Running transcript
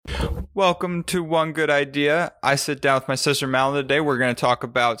Welcome to One Good Idea. I sit down with my sister Malin today. We're going to talk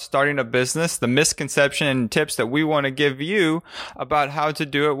about starting a business, the misconception and tips that we want to give you about how to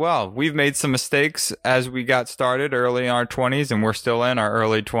do it well. We've made some mistakes as we got started early in our 20s, and we're still in our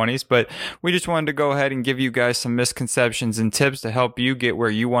early 20s, but we just wanted to go ahead and give you guys some misconceptions and tips to help you get where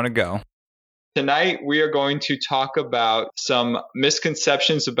you want to go. Tonight, we are going to talk about some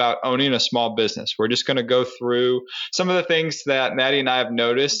misconceptions about owning a small business. We're just going to go through some of the things that Maddie and I have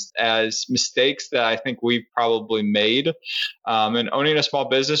noticed as mistakes that I think we've probably made. And owning a small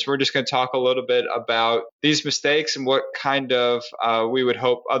business, we're just going to talk a little bit about these mistakes and what kind of we would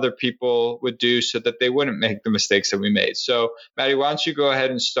hope other people would do so that they wouldn't make the mistakes that we made. So, Maddie, why don't you go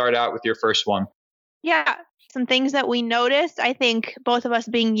ahead and start out with your first one? Yeah. Some things that we noticed, I think both of us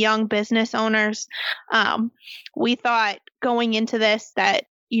being young business owners, we thought going into this that,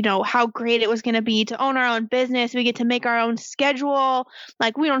 how great it was going to be to own our own business. We get to make our own schedule.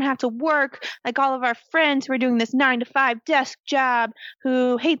 Like, we don't have to work like all of our friends who are doing this 9-to-5 desk job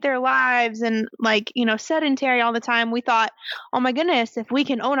who hate their lives and sedentary all the time. We thought, oh my goodness, if we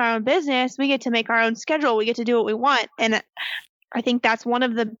can own our own business, we get to make our own schedule. We get to do what we want. And I think that's one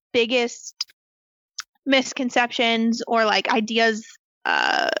of the biggest misconceptions or ideas,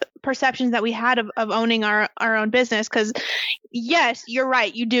 perceptions that we had of owning our own business. Because yes, you're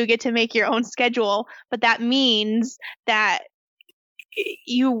right, you do get to make your own schedule, but that means that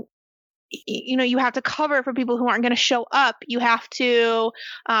you have to cover for people who aren't going to show up. You have to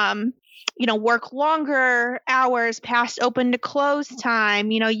work longer hours past open to close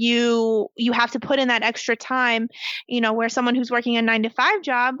time. You have to put in that extra time, where someone who's working a 9-to-5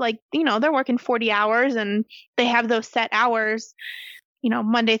 job, they're working 40 hours and they have those set hours,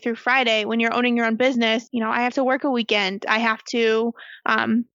 Monday through Friday. When you're owning your own business, I have to work a weekend. I have to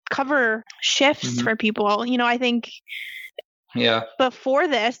cover shifts for people. I think before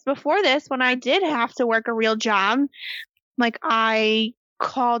this, when I did have to work a real job, I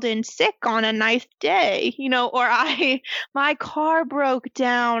called in sick on a nice day, or my car broke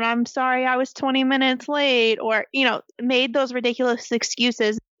down. I'm sorry, I was 20 minutes late, or, made those ridiculous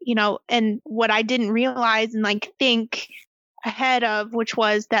excuses, and what I didn't realize and think ahead of, which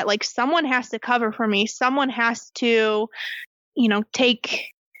was that someone has to cover for me. Someone has to,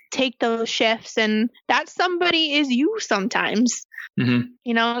 take those shifts, and that somebody is you sometimes. You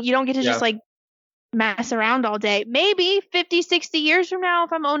don't get to just mess around all day. Maybe 50, 60 years from now,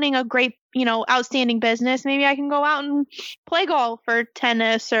 if I'm owning a great, outstanding business, maybe I can go out and play golf or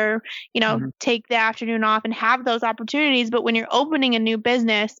tennis or, take the afternoon off and have those opportunities. But when you're opening a new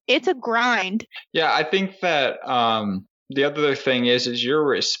business, it's a grind. Yeah, I think that the other thing is you're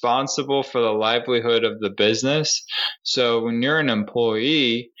responsible for the livelihood of the business. So when you're an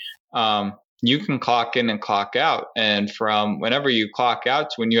employee, you can clock in and clock out. And from whenever you clock out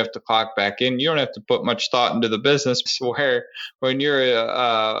to when you have to clock back in, you don't have to put much thought into the business. Where when you're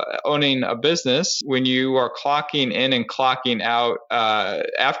owning a business, when you are clocking in and clocking out,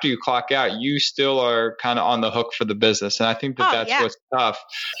 after you clock out, you still are kind of on the hook for the business. And I think that's what's tough.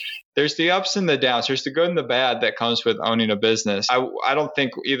 There's the ups and the downs. There's the good and the bad that comes with owning a business. I don't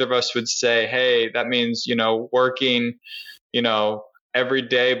think either of us would say, hey, that means, working, every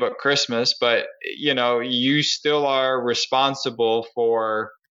day but Christmas, but you still are responsible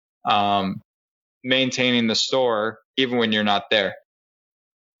for maintaining the store even when you're not there.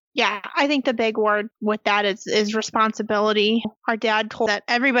 Yeah, I think the big word with that is responsibility. Our dad told that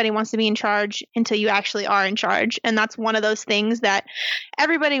everybody wants to be in charge until you actually are in charge. And that's one of those things that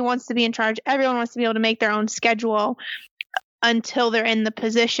everybody wants to be in charge. Everyone wants to be able to make their own schedule until they're in the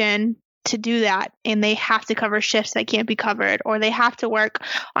position to do that, and they have to cover shifts that can't be covered, or they have to work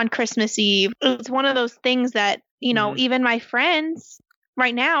on Christmas Eve. It's one of those things that, even my friends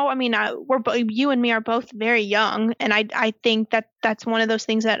right now, I mean, you and me are both very young, and I think that that's one of those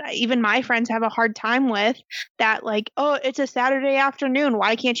things that even my friends have a hard time with, that oh, it's a Saturday afternoon,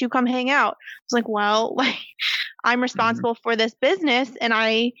 why can't you come hang out? It's well, I'm responsible for this business, and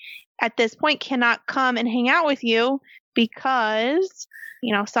I, at this point, cannot come and hang out with you because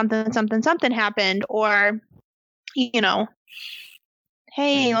something happened, or,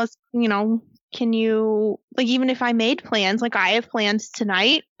 hey, let's, can you, even if I made plans, I have plans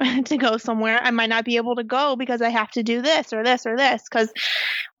tonight to go somewhere, I might not be able to go because I have to do this or this or this, because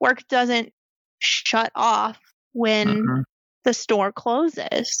work doesn't shut off when the store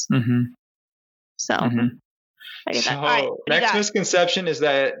closes. So, next misconception is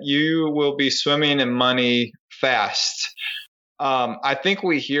that you will be swimming in money fast. I think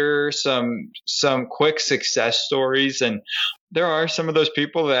we hear some quick success stories, and there are some of those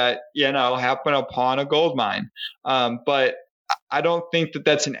people that, happen upon a gold mine. But I don't think that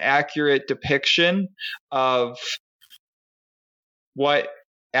that's an accurate depiction of what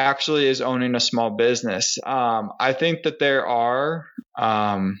actually is owning a small business. I think that there are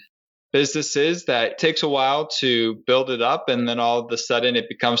businesses that it takes a while to build it up, and then all of a sudden it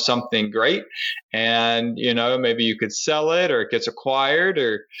becomes something great, and maybe you could sell it, or it gets acquired,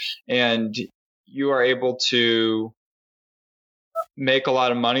 and you are able to make a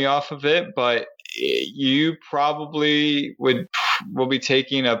lot of money off of it, but you probably will be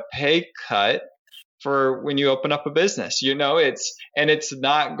taking a pay cut for when you open up a business. It's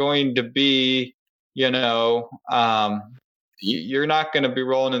not going to be, you're not going to be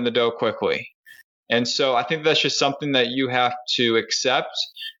rolling in the dough quickly. And so I think that's just something that you have to accept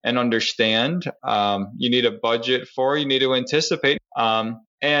and understand. You need a budget for, you need to anticipate.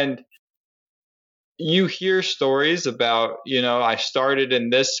 And you hear stories about, I started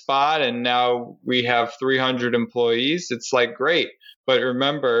in this spot and now we have 300 employees. It's like, great. But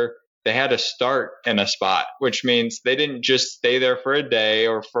remember, they had to start in a spot, which means they didn't just stay there for a day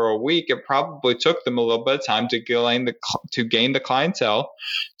or for a week. It probably took them a little bit of time to gain the clientele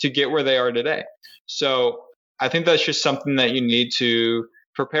to get where they are today. So I think that's just something that you need to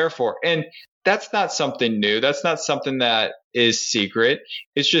prepare for. And that's not something new. That's not something that is secret.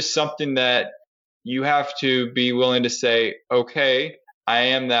 It's just something that you have to be willing to say, okay, I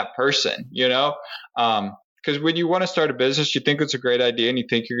am that person, because when you want to start a business, you think it's a great idea and you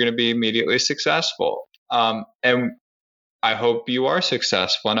think you're going to be immediately successful. And I hope you are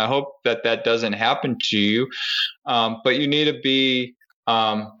successful, and I hope that doesn't happen to you. But you need to be,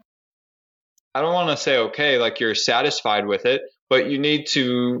 I don't want to say, okay, like you're satisfied with it, but you need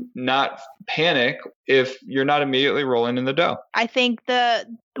to not panic if you're not immediately rolling in the dough. I think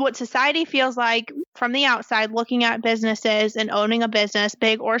what society feels like from the outside, looking at businesses and owning a business,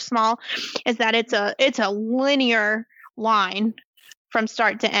 big or small, is that it's a linear line from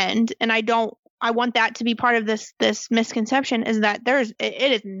start to end. And I want that to be part of this misconception, is that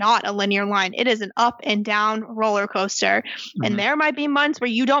it is not a linear line. It is an up and down roller coaster. Mm-hmm. And there might be months where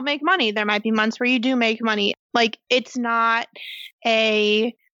you don't make money. There might be months where you do make money. Like, it's not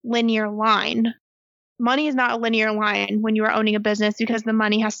a linear line. Money is not a linear line when you are owning a business, because the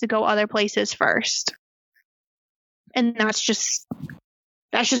money has to go other places first. And that's just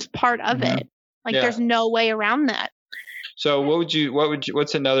part of mm-hmm. it. Like, there's no way around that. So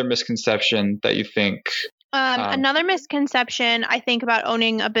what's another misconception that you think? Another misconception I think about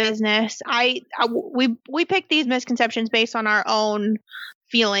owning a business, we pick these misconceptions based on our own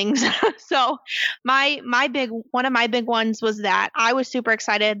feelings. So one of my big ones was that I was super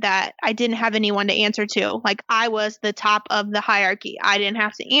excited that I didn't have anyone to answer to. Like, I was the top of the hierarchy. I didn't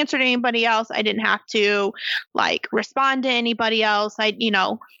have to answer to anybody else. I didn't have to respond to anybody else.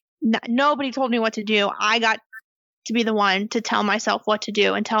 Nobody told me what to do. I got to be the one to tell myself what to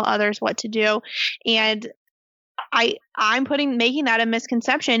do and tell others what to do. And I'm making that a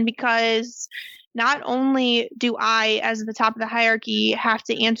misconception, because not only do I, as the top of the hierarchy, have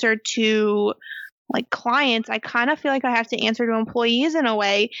to answer to clients, I kind of feel like I have to answer to employees in a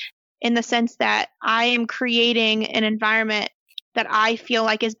way, in the sense that I am creating an environment that I feel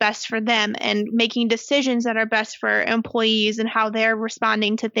like is best for them, and making decisions that are best for employees and how they're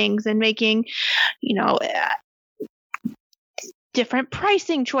responding to things, and making, different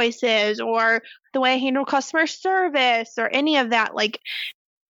pricing choices, or the way I handle customer service, or any of that.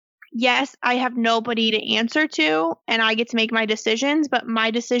 Yes, I have nobody to answer to, and I get to make my decisions, but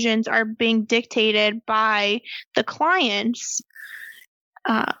my decisions are being dictated by the clients.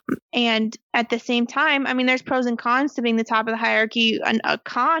 And at the same time, there's pros and cons to being the top of the hierarchy. A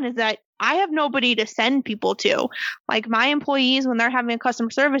con is that I have nobody to send people to. My employees, when they're having a customer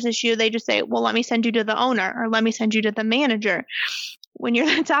service issue, they just say, well, let me send you to the owner, or let me send you to the manager. When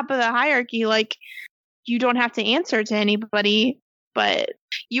you're the top of the hierarchy, you don't have to answer to anybody, but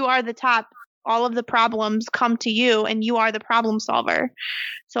you are the top. All of the problems come to you, and you are the problem solver.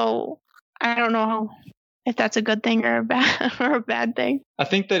 So I don't know if that's a good thing or a bad thing. I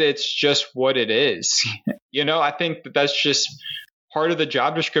think that it's just what it is. I think that's just part of the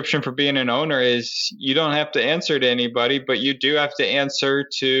job description for being an owner, is you don't have to answer to anybody, but you do have to answer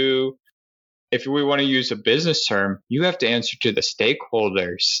to, if we want to use a business term, you have to answer to the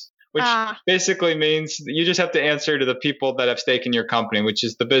stakeholders, which basically means you just have to answer to the people that have stake in your company, which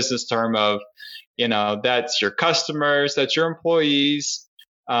is the business term of, that's your customers, that's your employees,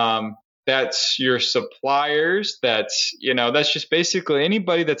 that's your suppliers, that's just basically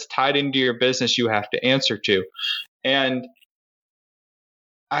anybody that's tied into your business you have to answer to. And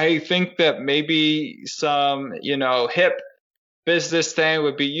I think that maybe some, hip business thing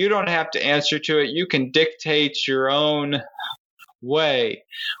would be, you don't have to answer to it. You can dictate your own way,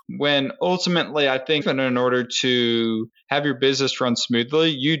 when ultimately I think that in order to have your business run smoothly,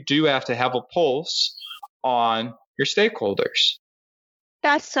 you do have to have a pulse on your stakeholders.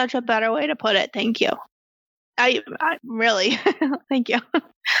 That's such a better way to put it. Thank you. I really, thank you.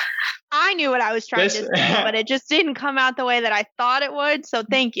 I knew what I was trying to say, but it just didn't come out the way that I thought it would. So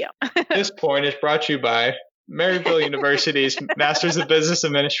thank you. This point is brought to you by Maryville University's Masters of Business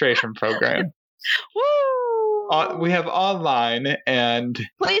Administration program. Woo! We have online and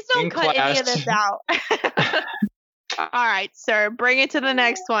please don't cut any of this out. All right, sir, bring it to the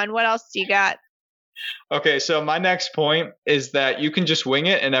next one. What else do you got? Okay, so my next point is that you can just wing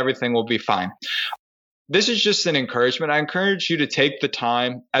it and everything will be fine. This is just an encouragement. I encourage you to take the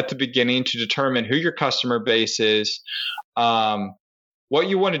time at the beginning to determine who your customer base is, what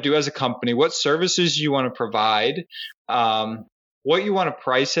you want to do as a company, what services you want to provide, what you want to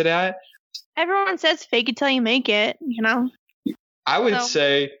price it at. Everyone says fake it till you make it, you know? I would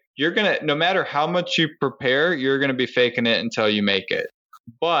say you're going to, no matter how much you prepare, you're going to be faking it until you make it.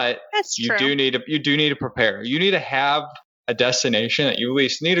 But you do need to prepare. You need to have a destination that you at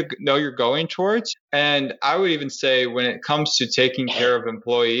least need to know you're going towards. And I would even say when it comes to taking care of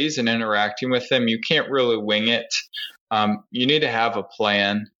employees and interacting with them, you can't really wing it. You need to have a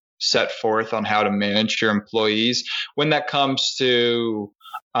plan set forth on how to manage your employees. When that comes to,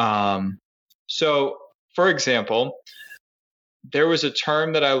 so for example, there was a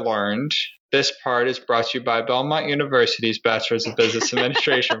term that I learned. This part is brought to you by Belmont University's Bachelor's of Business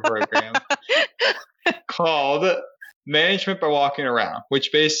Administration program called management by walking around,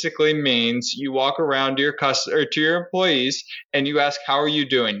 which basically means you walk around to your customer or to your employees and you ask, how are you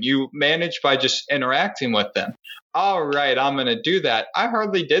doing? You manage by just interacting with them. All right, I'm going to do that. I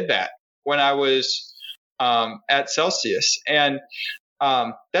hardly did that when I was at Celsius. And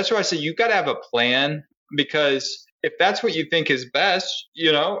that's why I say you got to have a plan, because if that's what you think is best,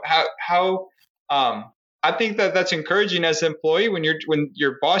 you know, I think that that's encouraging as an employee when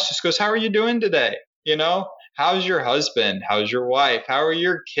your boss just goes, how are you doing today? You know, how's your husband? How's your wife? How are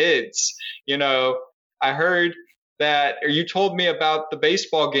your kids? You know, I heard that, or you told me about the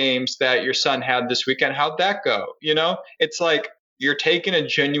baseball games that your son had this weekend. How'd that go? You know, it's like you're taking a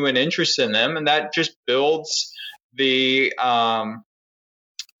genuine interest in them, and that just builds the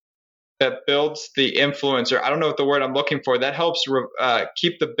influence, or I don't know what the word I'm looking for, that helps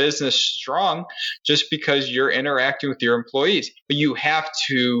keep the business strong just because you're interacting with your employees. But you have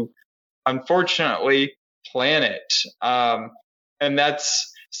to, unfortunately, plan it. And that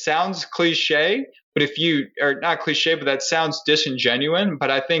sounds cliche, but not cliche, but that sounds disingenuous.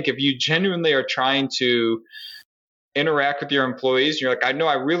 But I think if you genuinely are trying to interact with your employees, and you're like, I know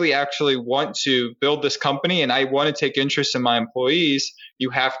I really actually want to build this company and I want to take interest in my employees, you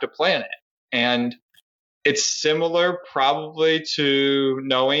have to plan it. And it's similar probably to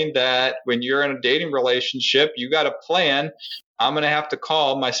knowing that when you're in a dating relationship, you got to plan, I'm going to have to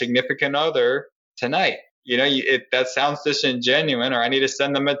call my significant other tonight. You know, that sounds disingenuous, or I need to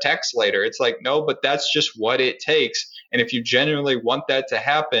send them a text later. It's like, no, but that's just what it takes. And if you genuinely want that to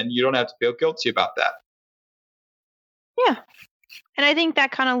happen, you don't have to feel guilty about that. Yeah. And I think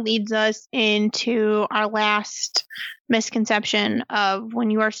that kind of leads us into our last misconception of when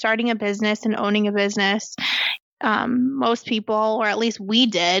you are starting a business and owning a business. Most people, or at least we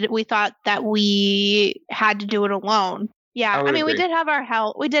did, we thought that we had to do it alone. Yeah. I mean, agree. We did have our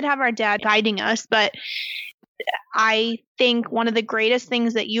help. We did have our dad guiding us, but I think one of the greatest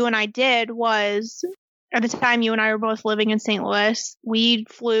things that you and I did was, at the time you and I were both living in St. Louis, we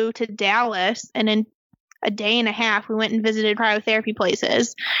flew to Dallas, and in a day and a half, we went and visited cryotherapy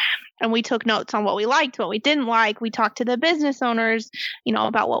places, and we took notes on what we liked, what we didn't like. We talked to the business owners, you know,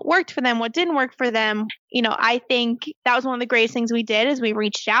 about what worked for them, what didn't work for them. You know, I think that was one of the greatest things we did, is we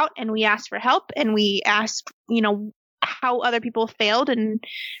reached out and we asked for help, and we asked, you know, how other people failed and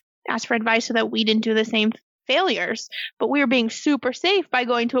asked for advice so that we didn't do the same failures. But we were being super safe by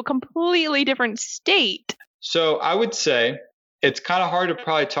going to a completely different state. So I would say it's kind of hard to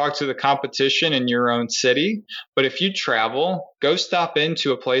probably talk to the competition in your own city, but if you travel, go stop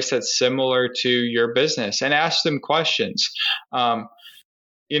into a place that's similar to your business and ask them questions.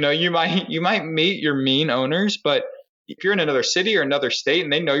 You know, you might meet your mean owners, but if you're in another city or another state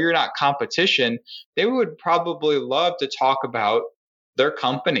and they know you're not competition, they would probably love to talk about their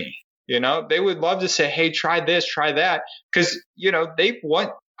company. You know, they would love to say, hey, try this, try that, because, you know,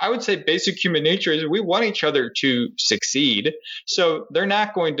 I would say basic human nature is we want each other to succeed. So they're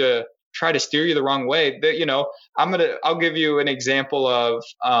not going to try to steer you the wrong way. You know, I'll give you an example of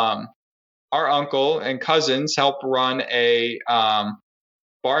our uncle and cousins help run a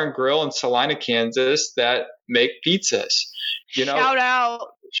bar and grill in Salina, Kansas that make pizzas. Shout out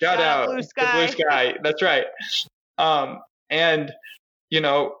Blue Sky. The Blue Sky. That's right. And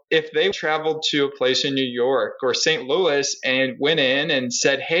if they traveled to a place in New York or St. Louis and went in and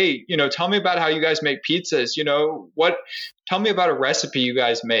said, hey, tell me about how you guys make pizzas, tell me about a recipe you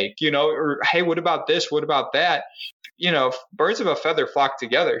guys make, or hey, what about this? What about that? Birds of a feather flock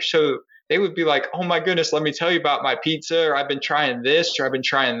together. So they would be like, oh my goodness, let me tell you about my pizza, or I've been trying this, or I've been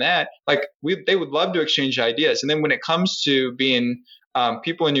trying that. Like they would love to exchange ideas. And then when it comes to being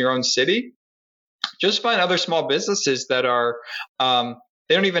people in your own city, just find other small businesses that are,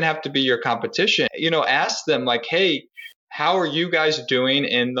 they don't even have to be your competition. Ask them like, hey, how are you guys doing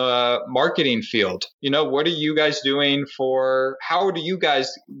in the marketing field? What are you guys doing how do you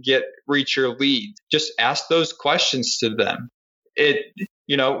guys reach your leads? Just ask those questions to them.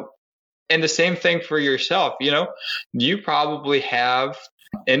 And the same thing for yourself. You probably have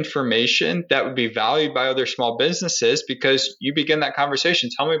information that would be valued by other small businesses because you begin that conversation.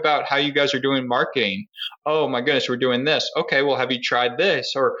 Tell me about how you guys are doing marketing. Oh my goodness, we're doing this. Okay, well, have you tried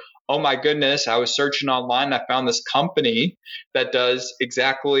this? Or, oh my goodness, I was searching online. I found this company that does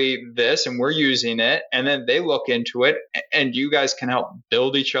exactly this and we're using it. And then they look into it and you guys can help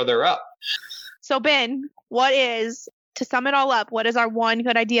build each other up. So Ben, to sum it all up, what is our one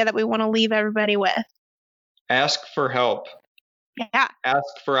good idea that we want to leave everybody with? Ask for help. Yeah. Ask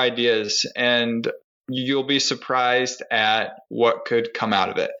for ideas and you'll be surprised at what could come out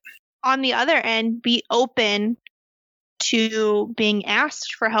of it. On the other end, be open to being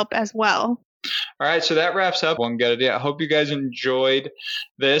asked for help as well. All right, so that wraps up One Good Idea. I hope you guys enjoyed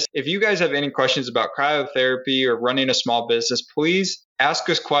this. If you guys have any questions about cryotherapy or running a small business, please ask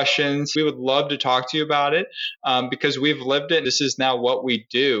us questions. We would love to talk to you about it because we've lived it. This is now what we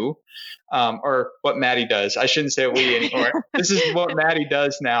do, or what Maddie does. I shouldn't say we anymore. This is what Maddie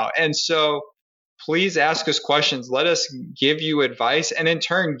does now. And so please ask us questions. Let us give you advice and in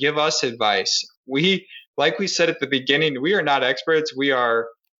turn, give us advice. Like we said at the beginning, we are not experts. We are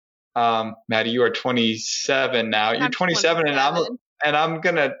Maddie, you are 27 now. You're 27 and I'm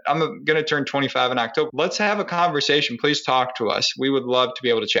gonna turn 25 in October. Let's have a conversation. Please talk to us. We would love to be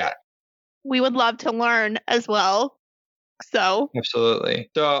able to chat. We would love to learn as well. So absolutely.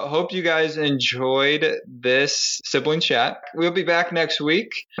 So hope you guys enjoyed this sibling chat. We'll be back next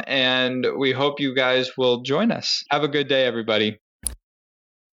week and we hope you guys will join us. Have a good day, everybody.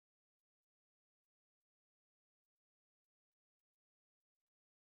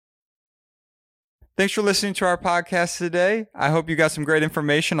 Thanks for listening to our podcast today. I hope you got some great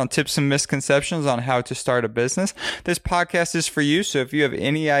information on tips and misconceptions on how to start a business. This podcast is for you, so if you have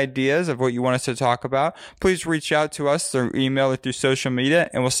any ideas of what you want us to talk about, please reach out to us through email or through social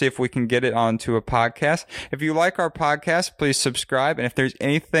media, and we'll see if we can get it onto a podcast. If you like our podcast, please subscribe, and if there's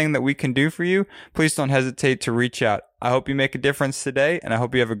anything that we can do for you, please don't hesitate to reach out. I hope you make a difference today, and I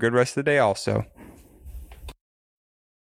hope you have a good rest of the day also.